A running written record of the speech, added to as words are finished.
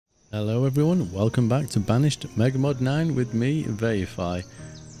Hello everyone, welcome back to Banished MegaMod 9 with me, Vayify.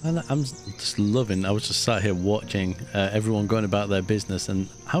 And I'm just loving, I was just sat here watching everyone going about their business and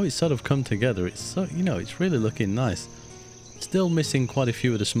how it's sort of come together. It's so, it's really looking nice. Still missing quite a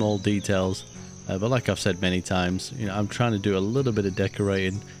few of the small details, but like I've said many times, I'm trying to do a little bit of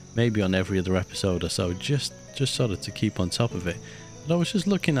decorating, maybe on every other episode or so, just sort of to keep on top of it. But I was just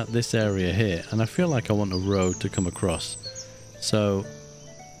looking at this area here and I feel like I want a road to come across. So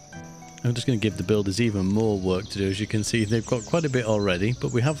I'm just going to give the builders even more work to do. As you can see, they've got quite a bit already,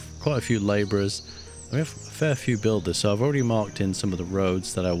 but we have quite a few labourers. We have a fair few builders, so I've already marked in some of the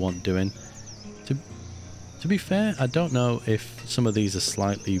roads that I want doing. To be fair, I don't know if some of these are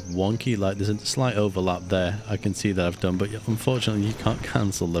slightly wonky, like there's a slight overlap there. I can see that I've done, but unfortunately you can't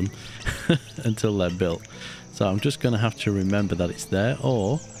cancel them until they're built. So I'm just going to have to remember that it's there,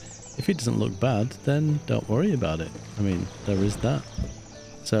 or if it doesn't look bad, then don't worry about it. I mean, there is that.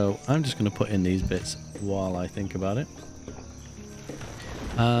 So I'm just going to put in these bits while I think about it.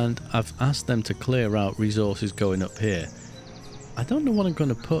 And I've asked them to clear out resources going up here. I don't know what I'm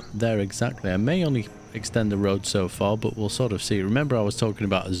going to put there exactly. I may only extend the road so far, but we'll sort of see. Remember I was talking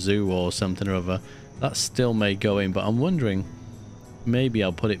about a zoo or something or other. That still may go in, but I'm wondering maybe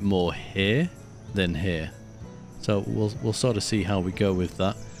I'll put it more here than here. So we'll sort of see how we go with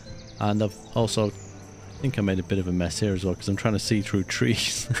that. And I've also... I think I made a bit of a mess here as well because I'm trying to see through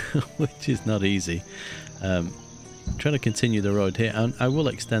trees, which is not easy. I'm trying to continue the road here, and I will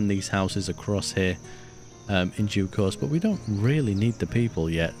extend these houses across here in due course, but we don't really need the people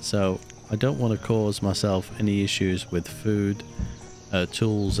yet, so I don't want to cause myself any issues with food,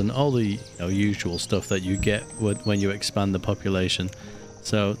 tools, and all the usual stuff that you get when you expand the population.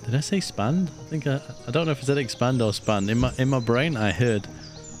 So did I say expand? I don't know if I said expand or span. In my brain I heard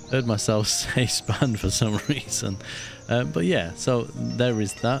myself say span for some reason, but yeah, so there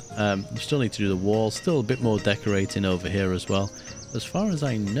is that. You still need to do the wall, still a bit more decorating over here as well. As far as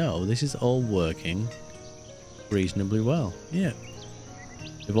I know, this is all working reasonably well. Yeah,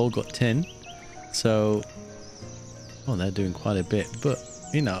 they've all got tin, so they're doing quite a bit, but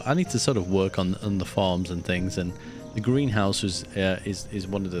I need to sort of work on the farms and things, and the greenhouse is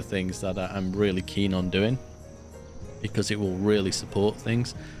one of the things that I'm really keen on doing because it will really support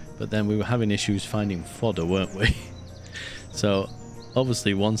things. But then we were having issues finding fodder, weren't we? So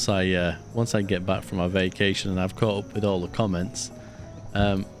obviously once I get back from my vacation and I've caught up with all the comments,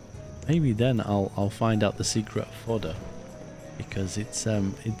 maybe then I'll find out the secret of fodder, because it's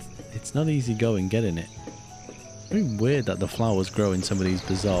not easy going getting it. It's very weird that the flowers grow in some of these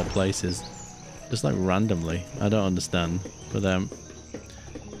bizarre places, just like randomly. I don't understand. But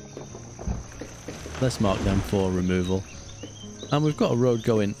let's mark them for removal. And we've got a road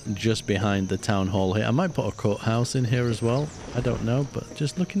going just behind the town hall here. I might put a courthouse in here as well. I don't know, but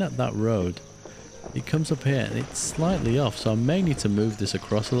just looking at that road, it comes up here and it's slightly off. So I may need to move this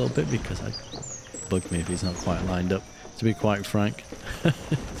across a little bit because it bugged me if it's not quite lined up, to be quite frank.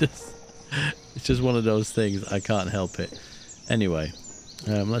 It's just one of those things. I can't help it. Anyway,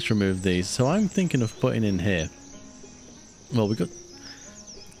 let's remove these. So I'm thinking of putting in here. Well, we've got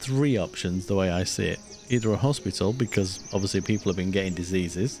three options the way I see it. Either a hospital, because obviously people have been getting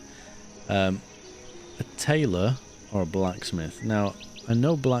diseases, a tailor, or a blacksmith. Now, I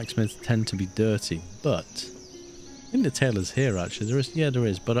know blacksmiths tend to be dirty, but I think the tailor's here actually. There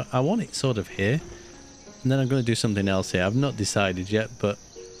is, but I want it sort of here, and then I'm going to do something else here. I've not decided yet, but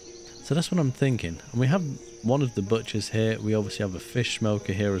so that's what I'm thinking. And we have one of the butchers here. We obviously have a fish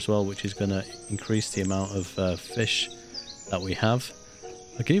smoker here as well, which is going to increase the amount of fish that we have.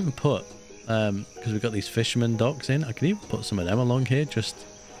 I can even put, because we've got these fisherman docks in, I can even put some of them along here. Just,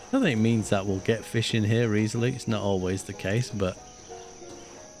 I don't think it means that we'll get fish in here easily. It's not always the case, but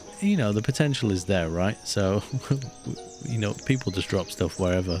the potential is there, right? So people just drop stuff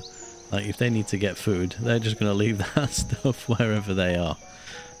wherever. Like if they need to get food, they're just going to leave that stuff wherever they are.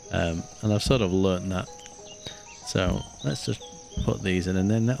 And I've sort of learnt that. So let's just put these in, and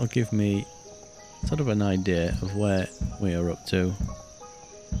then that'll give me sort of an idea of where we are up to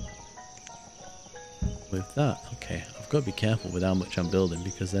with that. Okay, I've got to be careful with how much I'm building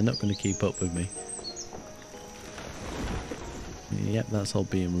because they're not going to keep up with me. Yep, that's all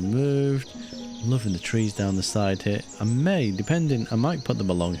being removed. I'm loving the trees down the side here. I might put them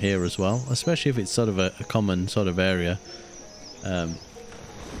along here as well, especially if it's sort of a common sort of area.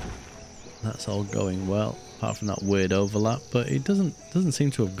 That's all going well, apart from that weird overlap, but it doesn't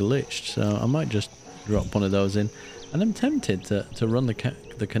seem to have glitched, so I might just drop one of those in. And I'm tempted to run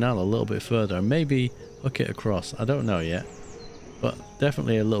the canal a little bit further and maybe hook it across. I don't know yet, but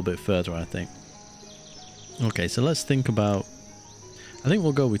definitely a little bit further, I think. Okay, so let's think about I think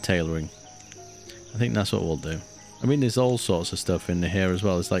we'll go with tailoring. I think that's what we'll do. I mean, there's all sorts of stuff in here as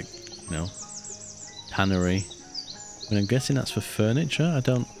well. It's like, you know, tannery. I mean, I'm guessing that's for furniture. I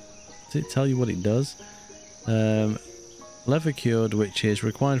don't... Does it tell you what it does? Leather cured, which is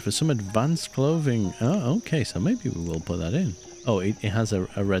required for some advanced clothing. Oh, okay, so maybe we will put that in. Oh, it has a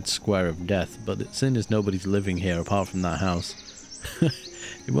red square of death, but seeing as nobody's living here apart from that house,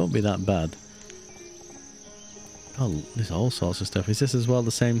 it won't be that bad. Oh, there's all sorts of stuff. Is this as well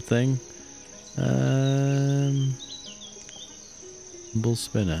the same thing? Bull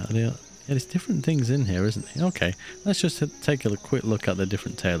spinner. Yeah, there's different things in here, isn't there? Okay, let's just take a quick look at the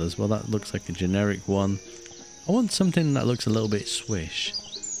different tailors. Well, that looks like a generic one. I want something that looks a little bit swish,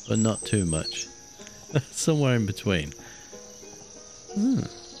 but not too much. Somewhere in between.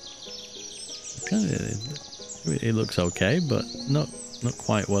 It looks okay, but not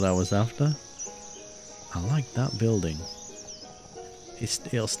quite what I was after. I like that building.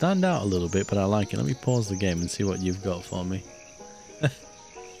 It'll stand out a little bit, but I like it. Let me pause the game and see what you've got for me.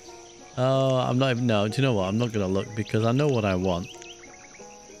 Oh, I'm not even... No, do you know what? I'm not going to look because I know what I want.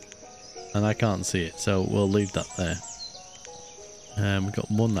 And I can't see it, so we'll leave that there. We've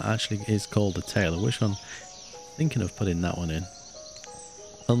got one that actually is called a Tailor. Which one? Thinking of putting that one in.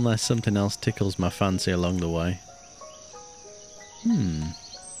 Unless something else tickles my fancy along the way.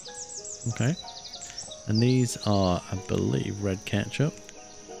 Okay. And these are, I believe, red ketchup.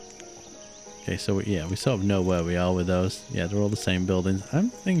 Okay, so yeah, we sort of know where we are with those. Yeah, they're all the same buildings. I'm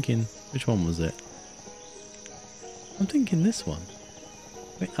thinking, which one was it? I'm thinking this one.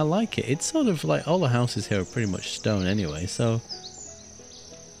 I like it. It's sort of like all the houses here are pretty much stone anyway, so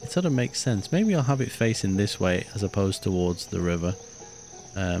it sort of makes sense. Maybe I'll have it facing this way as opposed towards the river.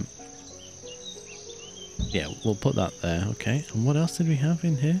 Yeah, we'll put that there. Okay, and what else did we have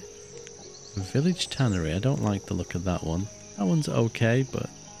in here? Village tannery. I don't like the look of that one. That one's okay, but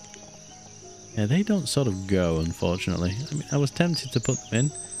yeah, they don't sort of go, unfortunately. I mean, I was tempted to put them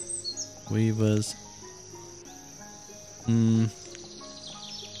in. Weavers.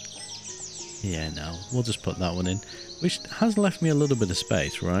 Yeah, no, we'll just put that one in, which has left me a little bit of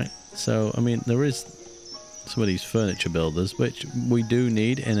space, right? So, I mean, there is some of these furniture builders, which we do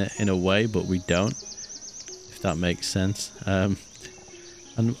need in a way, but we don't, if that makes sense.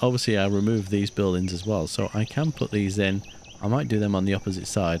 And obviously I removed these buildings as well, so I can put these in. I might do them on the opposite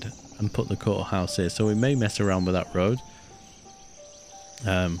side and put the courthouse here, so we may mess around with that road.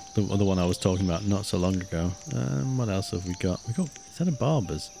 The other one I was talking about not so long ago. What else have we got? Is that a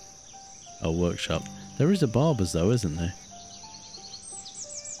barber's? Oh, workshop. There is a barber's though, isn't there?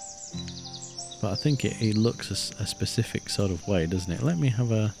 But I think it looks a specific sort of way, doesn't it? Let me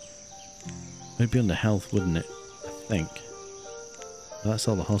have a... Maybe under health, wouldn't it? I think. That's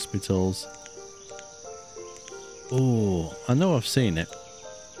all the hospitals. Oh, I know I've seen it.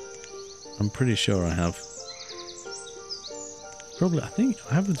 I'm pretty sure I have. Probably,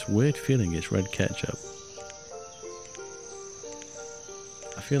 I have this weird feeling it's red ketchup.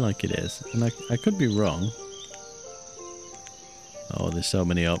 I feel like it is. And I could be wrong. Oh, there's so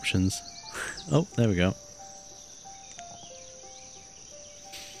many options. Oh, there we go.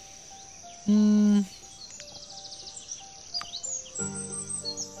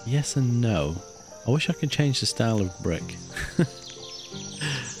 Yes and no. I wish I could change the style of brick.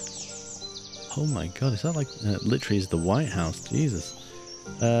 Oh my god, is that like... literally is the White House. Jesus.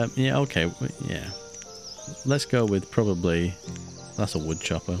 Yeah, okay. Yeah. Let's go with probably... That's a wood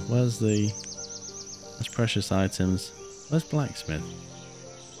chopper. Where's the... That's precious items. Where's blacksmith?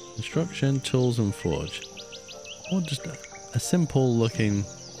 Construction, tools and forge. Or just a simple looking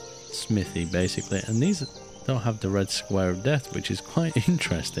smithy basically. And these don't have the red square of death, which is quite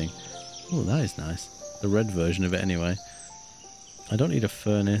interesting. Oh, that is nice. The red version of it anyway. I don't need a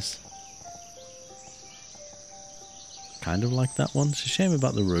furnace. Kind of like that one. It's a shame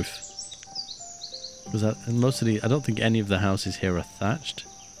about the roof. Because I don't think any of the houses here are thatched.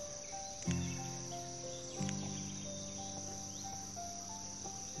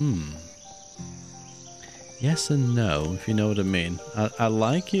 Yes and no, if you know what I mean. I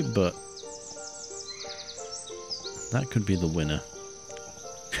like it, but that could be the winner.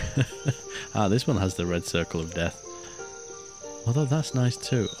 Ah, this one has the red circle of death. Although that's nice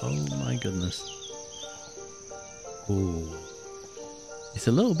too. Oh my goodness. Ooh. It's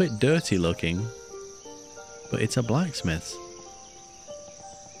a little bit dirty looking, but it's a blacksmith's.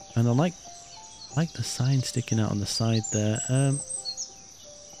 And I like the sign sticking out on the side there.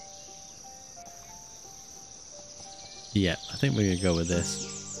 Yeah, I think we're going to go with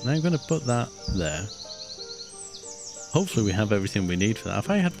this. And I'm going to put that there. Hopefully we have everything we need for that.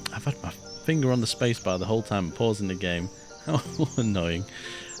 I've had my finger on the spacebar the whole time pausing the game How annoying.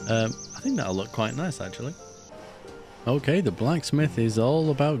 I think that'll look quite nice, actually. Okay, the blacksmith is all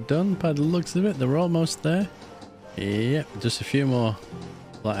about done by the looks of it. They're almost there. Yep, just a few more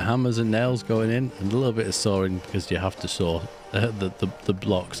like hammers and nails going in, and a little bit of sawing because you have to saw the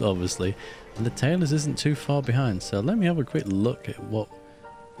blocks, obviously. And the tailors isn't too far behind. So let me have a quick look at what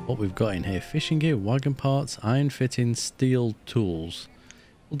we've got in here. Fishing gear, wagon parts, iron fittings, steel tools.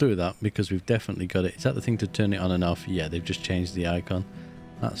 We'll do that because we've definitely got it. Is that the thing to turn it on and off? Yeah, they've just changed the icon.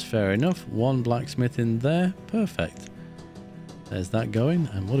 That's fair enough. One blacksmith in there. Perfect. There's that going.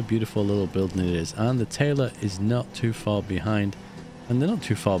 And what a beautiful little building it is. And the tailor is not too far behind. And they're not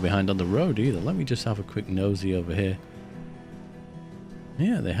too far behind on the road either. Let me just have a quick nosy over here.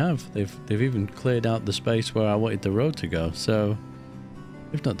 Yeah, they have. They've even cleared out the space where I wanted the road to go. So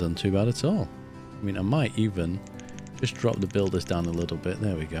they've not done too bad at all. I mean, I might even just drop the builders down a little bit.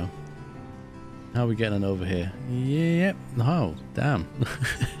 There we go. How are we getting on over here? Yep. Oh, damn.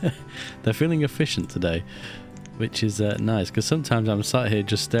 They're feeling efficient today, which is nice, because sometimes I'm sat here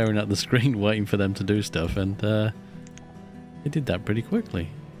just staring at the screen waiting for them to do stuff, and they did that pretty quickly.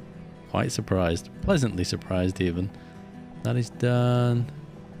 Quite surprised. Pleasantly surprised, even. That is done.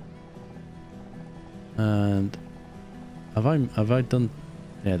 And have I done...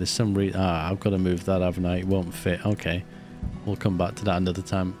 Yeah, there's some I've got to move that, haven't I? It won't fit. Okay. We'll come back to that another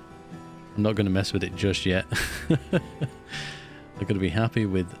time. I'm not going to mess with it just yet. I'm going to be happy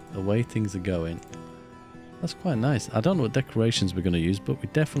with the way things are going. That's quite nice. I don't know what decorations we're going to use, but we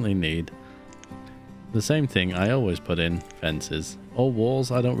definitely need the same thing. I always put in fences or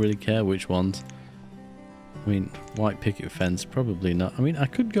walls. I don't really care which ones. I mean, white picket fence, probably not. I mean, I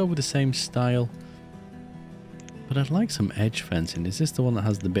could go with the same style, but I'd like some edge fencing. Is this the one that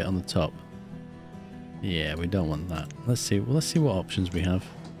has the bit on the top? Yeah, we don't want that. Let's see. Well, let's see what options we have.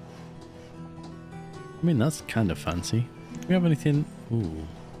 I mean, that's kind of fancy. Do we have anything? Ooh.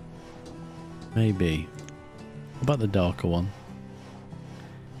 Maybe. What about the darker one?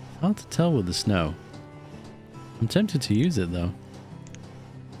 Hard to tell with the snow. I'm tempted to use it though.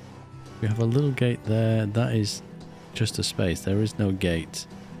 We have a little gate there. That is just a space. There is no gate.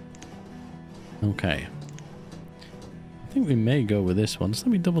 Okay. I think we may go with this one. Just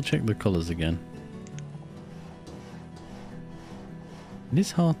let me double check the colours again. It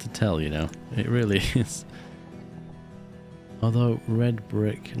is hard to tell, you know. It really is. Although red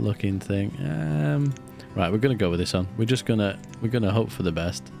brick looking thing. Right, we're gonna go with this one. We're gonna hope for the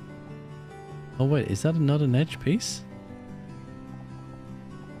best. Oh wait, is that not an edge piece?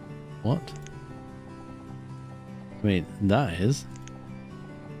 What? I mean, that is.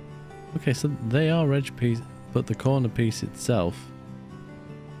 Okay, so they are edge piece, but the corner piece itself,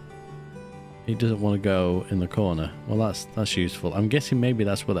 it doesn't want to go in the corner. Well, that's useful. I'm guessing maybe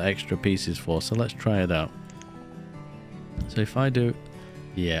that's what the extra piece is for. So let's try it out. So if I do,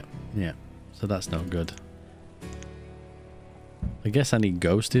 yeah. So that's not good. I guess I need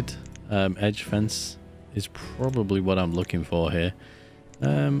ghosted edge fence is probably what I'm looking for here.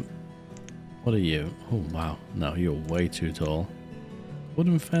 What are you? Oh wow, no, you're way too tall.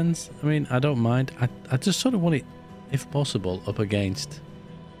 Wooden fence. I mean, I don't mind. I just sort of want it, if possible, up against.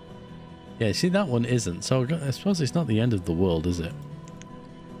 Yeah, see, that one isn't. So I suppose it's not the end of the world, is it?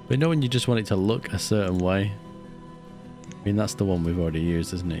 But you know when you just want it to look a certain way? I mean, that's the one we've already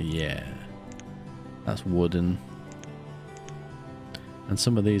used, isn't it? Yeah. That's wooden. And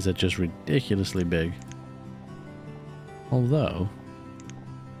some of these are just ridiculously big. Although,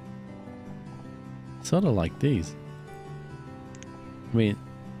 sort of like these. I mean,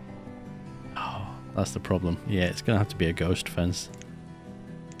 oh, that's the problem. Yeah, it's going to have to be a ghost fence.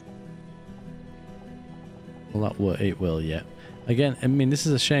 Well, it will, yeah. Again, I mean, this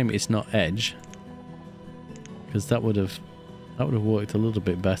is a shame it's not edge, because that would have worked a little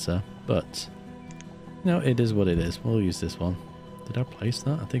bit better. But no, it is what it is. We'll use this one. Did I place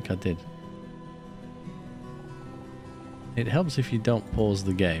that? I think I did. It helps if you don't pause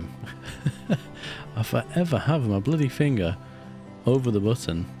the game. If I ever have my bloody finger over the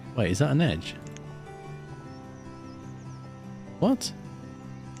button. Wait, is that an edge? What?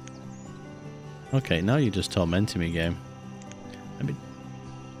 Okay, now you're just tormenting me, game. I mean,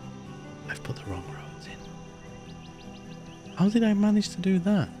 I've put the wrong roads in. How did I manage to do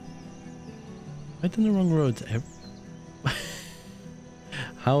that? I've done the wrong roads.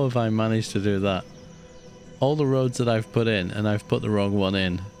 How have I managed to do that? All the roads that I've put in, and I've put the wrong one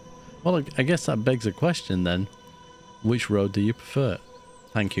in. Well, I guess that begs a question then. Which road do you prefer?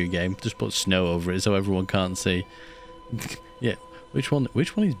 Thank you, game. Just put snow over it so everyone can't see. Yeah. Which one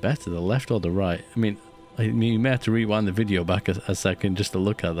is better, the left or the right? I mean, you may have to rewind the video back a second just to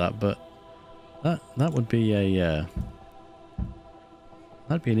look at that, but that would be a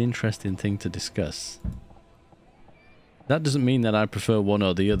That'd be an interesting thing to discuss. That doesn't mean that I prefer one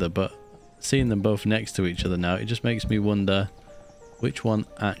or the other, but seeing them both next to each other now, it just makes me wonder which one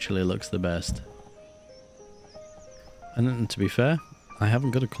actually looks the best. And then, to be fair, I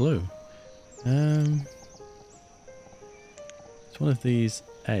haven't got a clue. It's one of these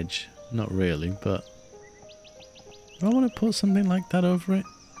edge. Not really, but do I want to put something like that over it?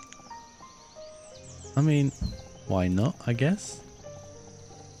 I mean, why not, I guess?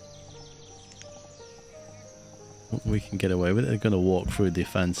 We can get away with it. They're going to walk through the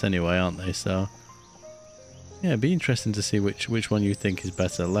fence anyway, aren't they? So, yeah, it'd be interesting to see which one you think is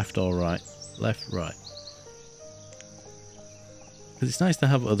better, left or right. Left, right. Because it's nice to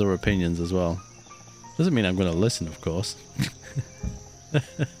have other opinions as well. Doesn't mean I'm going to listen, of course.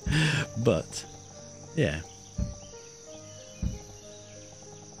 But, yeah.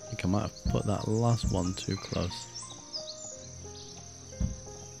 I think I might have put that last one too close.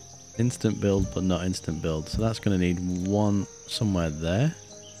 Instant build, but not instant build. So that's going to need one somewhere there.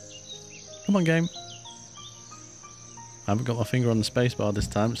 Come on, game. I haven't got my finger on the spacebar this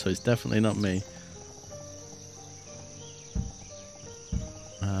time, so it's definitely not me.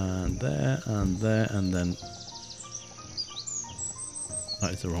 And there, and there, and then...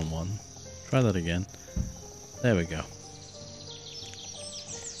 That is the wrong one. Try that again. There we go.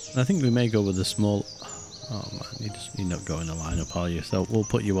 And I think we may go with the small... Oh man, you're not going to line up, are you? So we'll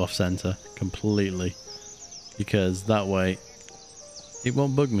put you off center completely, because that way it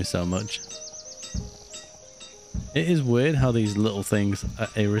won't bug me so much. It is weird how these little things are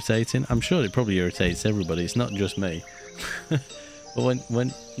irritating. I'm sure it probably irritates everybody. It's not just me. But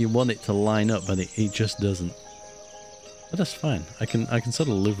when you want it to line up and it just doesn't. But that's fine. I can sort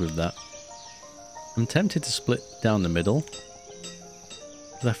of live with that. I'm tempted to split down the middle.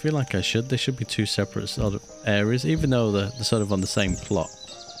 I feel like I should. There should be two separate sort of areas, even though they're sort of on the same plot.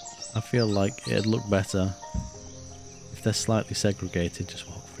 I feel like it'd look better if they're slightly segregated. Just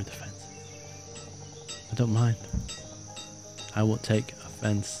walk through the fence. I don't mind. I won't take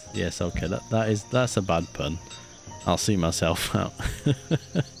offense. Yes, okay. That's a bad pun. I'll see myself out.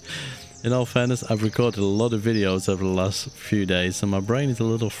 In all fairness, I've recorded a lot of videos over the last few days, so my brain is a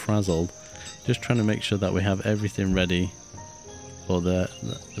little frazzled. Just trying to make sure that we have everything ready for the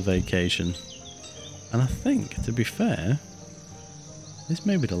vacation. And I think, to be fair, this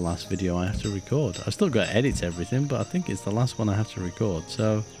may be the last video I have to record. I've still got to edit everything, but I think it's the last one I have to record.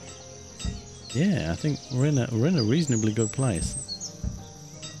 So yeah, I think we're in a reasonably good place.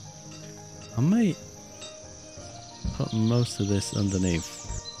 I may put most of this underneath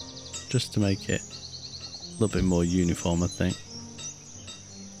just to make it a little bit more uniform, I think.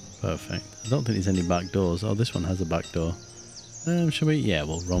 Perfect. I don't think there's any back doors. Oh, this one has a back door. Shall we? Yeah,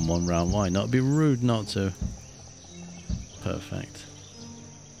 we'll run one round. Why not? It'd be rude not to. Perfect.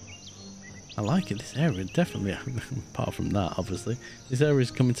 I like it. This area, definitely, apart from that, obviously. This area is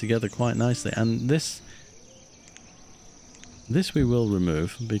coming together quite nicely. And this we will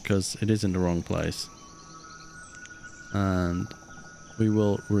remove because it is in the wrong place. And we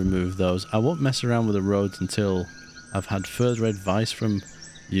will remove those. I won't mess around with the roads until I've had further advice from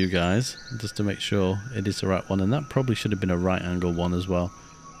you guys, just to make sure it is the right one. And that probably should have been a right angle one as well.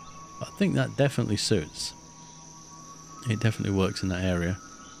 But I think that definitely suits. It definitely works in that area.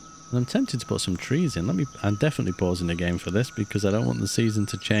 And I'm tempted to put some trees in. I'm definitely pausing the game for this because I don't want the season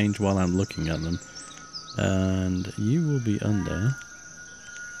to change while I'm looking at them. And you will be under.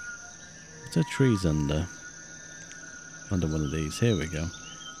 What's the trees under? Under one of these. Here we go.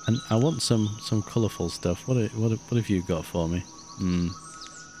 And I want some colourful stuff. What have you got for me?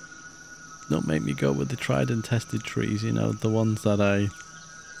 Don't make me go with the tried and tested trees, you know, the ones that I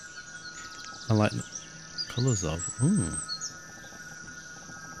like the colours of.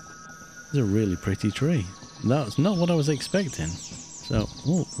 It's a really pretty tree. That's not what I was expecting. So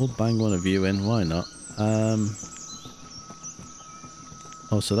we'll bang one of you in, why not?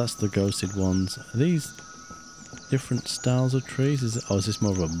 Oh, so that's the ghosted ones. Are these different styles of trees? Is this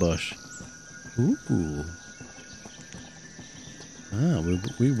more of a bush? Ooh. Ah,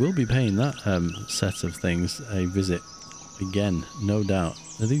 we will be paying that set of things a visit again, no doubt.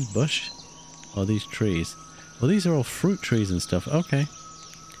 Are these bush? Or are these trees? Well, these are all fruit trees and stuff. Okay.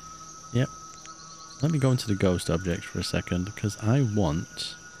 Yep. Let me go into the ghost object for a second, because I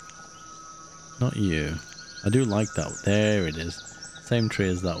want... Not you. I do like that. There it is. Same tree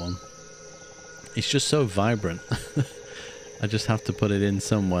as that one. It's just so vibrant. I just have to put it in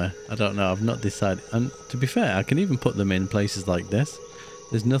somewhere. I don't know. I've not decided. And to be fair, I can even put them in places like this.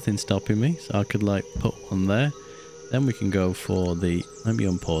 There's nothing stopping me. So I could like put one there. Then we can go for the... Let me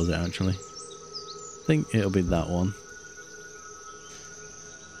unpause it actually. I think it'll be that one.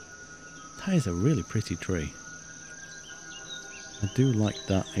 That is a really pretty tree. I do like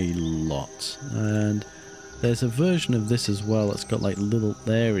that a lot. And there's a version of this as well that's got like little...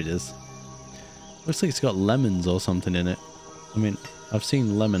 There it is. Looks like it's got lemons or something in it. I mean, I've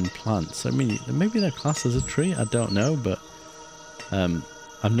seen lemon plants. I mean, maybe they're classed as a tree. I don't know, but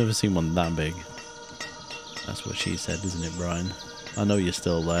I've never seen one that big. That's what she said, isn't it, Brian? I know you're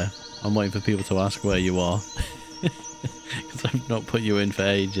still there. I'm waiting for people to ask where you are. Because I've not put you in for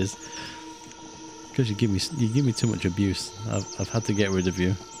ages. Because you give me too much abuse. I've had to get rid of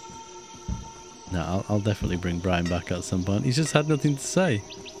you. No, I'll definitely bring Brian back at some point. He's just had nothing to say,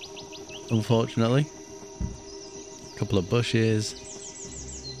 unfortunately. A couple of bushes.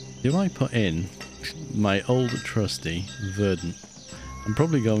 Do I put in my old trusty verdant? I'm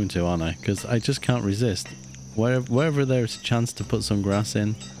probably going to, aren't I? Because I just can't resist. Wherever there's a chance to put some grass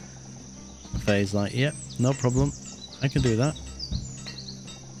in, Faye's like, yep, no problem. I can do that.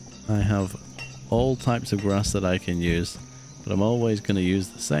 I have all types of grass that I can use, but I'm always going to use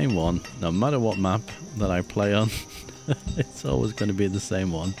the same one, no matter what map that I play on. It's always going to be the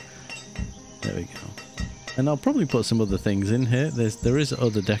same one. There we go. And I'll probably put some other things in here. There is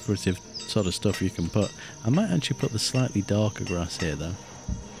other decorative sort of stuff you can put. I might actually put the slightly darker grass here though,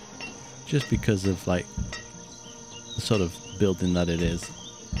 just because of like the sort of building that it is.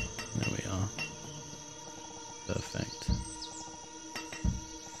 There we are. Perfect.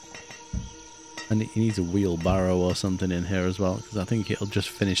 And he needs a wheelbarrow or something in here as well, because I think it'll just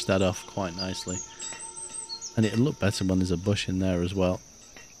finish that off quite nicely. And it'll look better when there's a bush in there as well.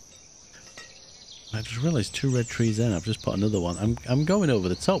 I just realised 2 red trees in. I've just put another one. I'm going over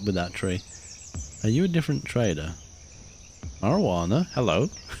the top with that tree. Are you a different trader? Marijuana? Hello.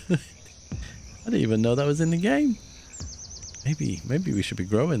 I didn't even know that was in the game. Maybe we should be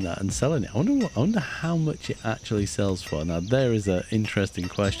growing that and selling it. I wonder how much it actually sells for. Now there is an interesting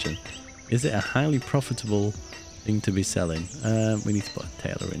question. Is it a highly profitable thing to be selling? We need to put a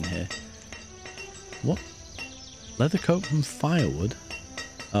Tailor in here. What? Leather coat from firewood?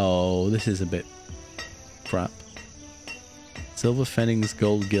 Oh, this is a bit crap. Silver Fennings,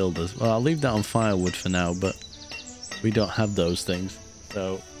 gold gilders. Well, I'll leave that on firewood for now, but we don't have those things.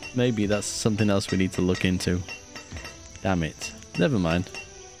 So maybe that's something else we need to look into. Damn it. Never mind.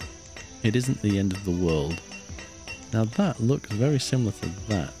 It isn't the end of the world. Now that looks very similar to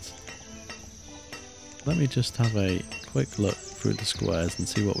that. Let me just have a quick look through the squares and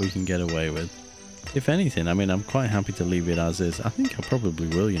see what we can get away with. If anything, I mean, I'm quite happy to leave it as is. I think I probably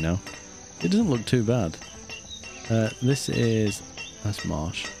will, you know. It doesn't look too bad. This is... That's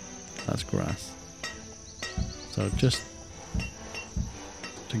marsh. That's grass. So just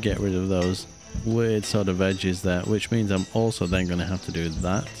to get rid of those weird sort of edges there, which means I'm also then going to have to do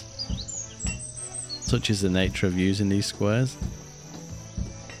that. Such is the nature of using these squares.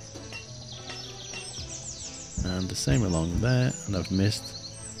 And the same along there, and I've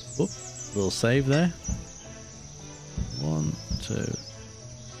missed. Whoop, little save there. 1, 2.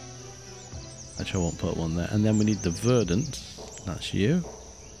 Actually, I won't put one there. And then we need the verdant. That's you.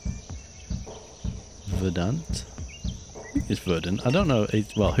 Verdant. I think it's verdant. I don't know.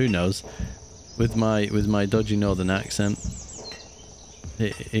 Well, who knows? With my dodgy northern accent,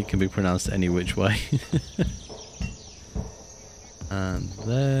 it can be pronounced any which way. And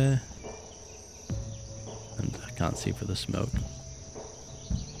there. And I can't see for the smoke.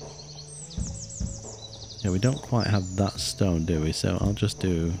 Yeah, we don't quite have that stone, do we? So I'll just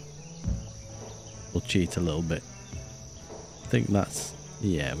do... We'll cheat a little bit. I think that's...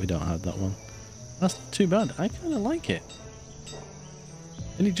 Yeah, we don't have that one. That's not too bad. I kind of like it.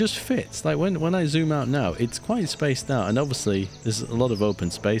 And it just fits. Like when I zoom out now, it's quite spaced out. And obviously, there's a lot of open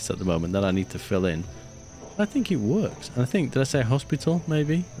space at the moment that I need to fill in. I think it works. And I think... Did I say hospital,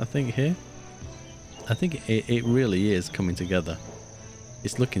 maybe? I think here. I think it really is coming together.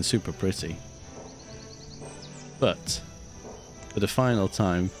 It's looking super pretty. But for the final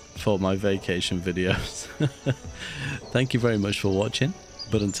time for my vacation videos, thank you very much for watching.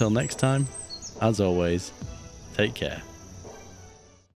 But until next time, as always, take care.